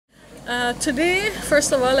Today,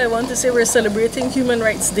 first of all, I want to say we're celebrating Human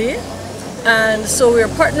Rights Day. And so we're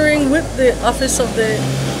partnering with the Office of the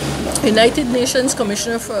United Nations High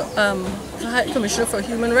Commissioner for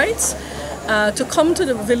Human Rights to come to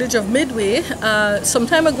the village of Midway. Some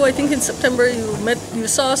time ago, I think in September, you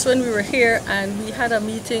saw us when we were here, and we had a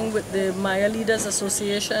meeting with the Maya Leaders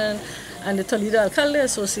Association and the Toledo Alcalde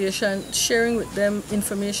Association, sharing with them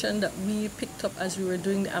information that we picked up as we were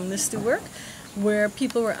doing the amnesty work, where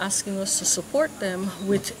people were asking us to support them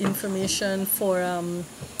with information for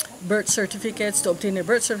birth certificates, to obtain their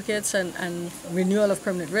birth certificates and renewal of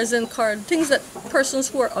permanent resident card, things that persons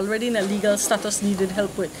who are already in a legal status needed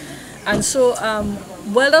help with. And so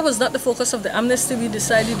while that was not the focus of the amnesty, we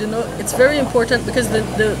decided, it's very important because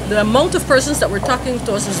the amount of persons that were talking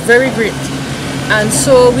to us is very great. And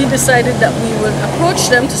so we decided that we would approach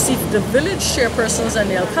them to see if the village chairpersons and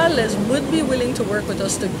the alcaldes would be willing to work with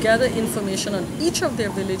us to gather information on each of their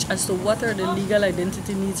village as to what are the legal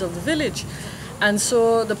identity needs of the village. And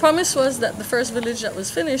so the promise was that the first village that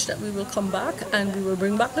was finished, that we will come back and we will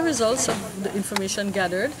bring back the results of the information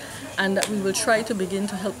gathered, and that we will try to begin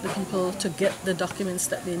to help the people to get the documents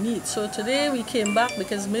that they need. So today we came back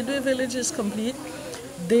because Midway Village is complete.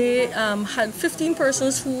 They had 15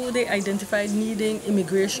 persons who they identified needing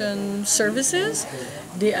immigration services.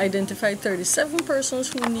 They identified 37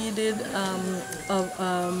 persons who needed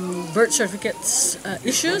birth certificates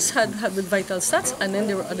issues, had with vital stats, and then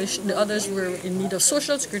the others were in need of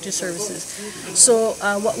social security services. So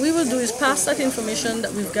what we will do is pass that information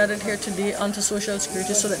that we've gathered here today onto social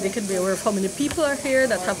security so that they can be aware of how many people are here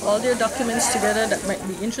that have all their documents together that might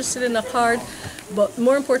be interested in a card. But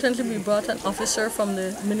more importantly, we brought an officer from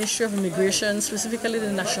the Ministry of Immigration, specifically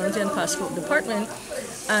the Nationality and Passport Department,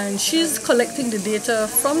 and she's collecting the data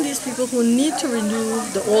from these people who need to renew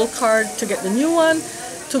the old card to get the new one,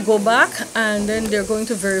 to go back, and then they're going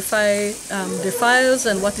to verify their files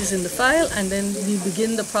and what is in the file, and then we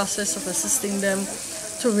begin the process of assisting them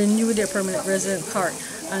to renew their permanent resident card.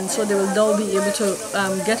 And so they will now be able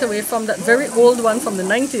to get away from that very old one from the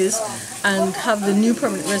 90s and have the new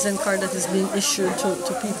permanent resident card that is being issued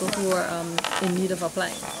to people who are in need of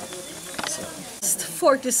applying. So,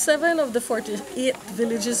 47 of the 48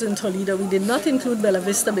 villages in Toledo, we did not include Bella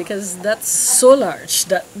Vista because that's so large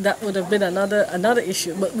that would have been another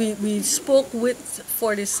issue. But we spoke with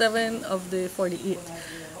 47 of the 48.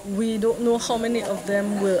 We don't know how many of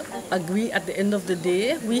them will agree at the end of the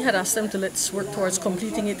day. We had asked them to let's work towards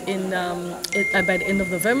completing it by the end of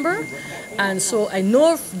November. And so I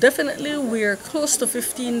know definitely we're close to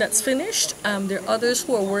 15 that's finished. There are others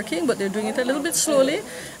who are working, but they're doing it a little bit slowly.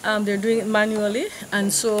 They're doing it manually.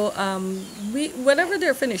 And so whenever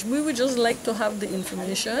they're finished, we would just like to have the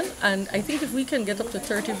information. And I think if we can get up to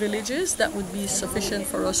 30 villages, that would be sufficient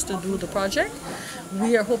for us to do the project.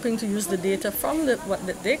 We are hoping to use the data from what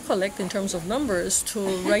they collect in terms of numbers to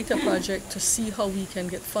write a project to see how we can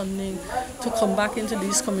get funding to come back into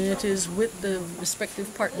these communities with the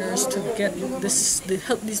respective partners to get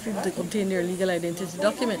help these people to obtain their legal identity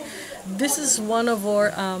document. This is one of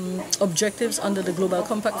our objectives under the Global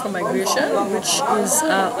Compact for Migration, which is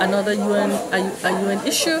another UN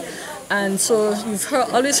issue. And so you've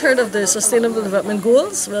always heard of the Sustainable Development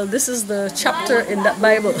Goals. Well, this is the chapter in that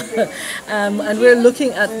Bible. And we're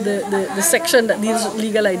looking at the section that deals with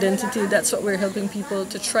legal identity. That's what we're helping people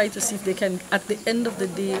to try to see if they can, at the end of the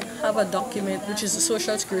day, have a document, which is a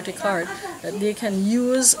social security card, that they can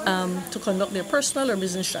use to conduct their personal or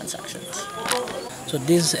business transactions. So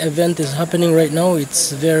this event is happening right now.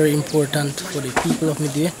 It's very important for the people of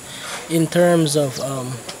Midway in terms of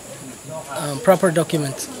proper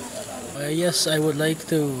documents. Yes, I would like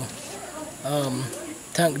to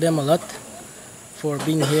thank them a lot for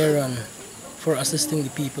being here and for assisting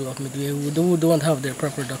the people of Midway who don't have their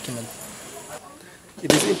proper document.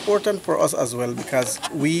 It is important for us as well because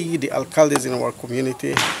we, the alcaldes in our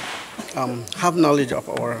community, have knowledge of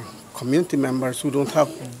our community members who don't have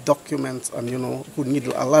documents and who need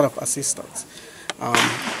a lot of assistance.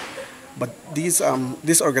 But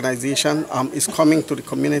this organization is coming to the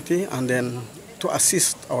community and then to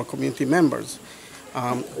assist our community members,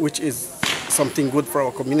 which is something good for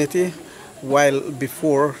our community. While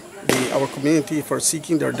before our community, for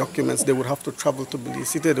seeking their documents, they would have to travel to Belize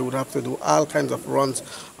City, they would have to do all kinds of runs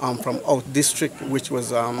from out district, which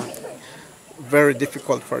was very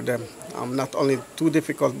difficult for them. Not only too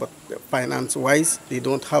difficult, but finance-wise, they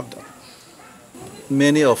don't have that.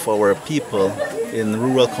 Many of our people in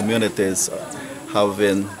rural communities have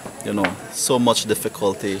been so much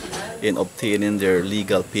difficulty in obtaining their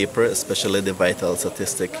legal paper, especially the vital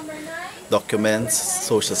statistic documents,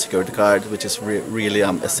 social security card, which is really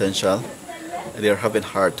essential. they're having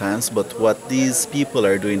hard times. But what these people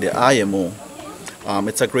are doing, the IMO,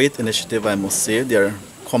 it's a great initiative, I must say. They're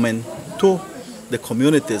coming to the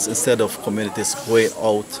communities instead of communities going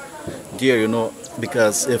out there,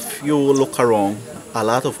 because if you look around, a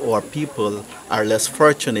lot of our people are less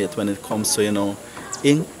fortunate when it comes to,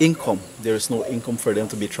 income. There is no income for them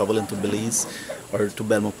to be traveling to Belize or to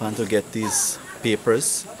Belmopan to get these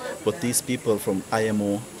papers. But these people from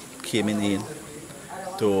IMO came in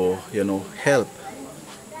to, help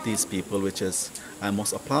these people, which is, I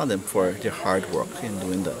must applaud them for their hard work in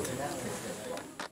doing that.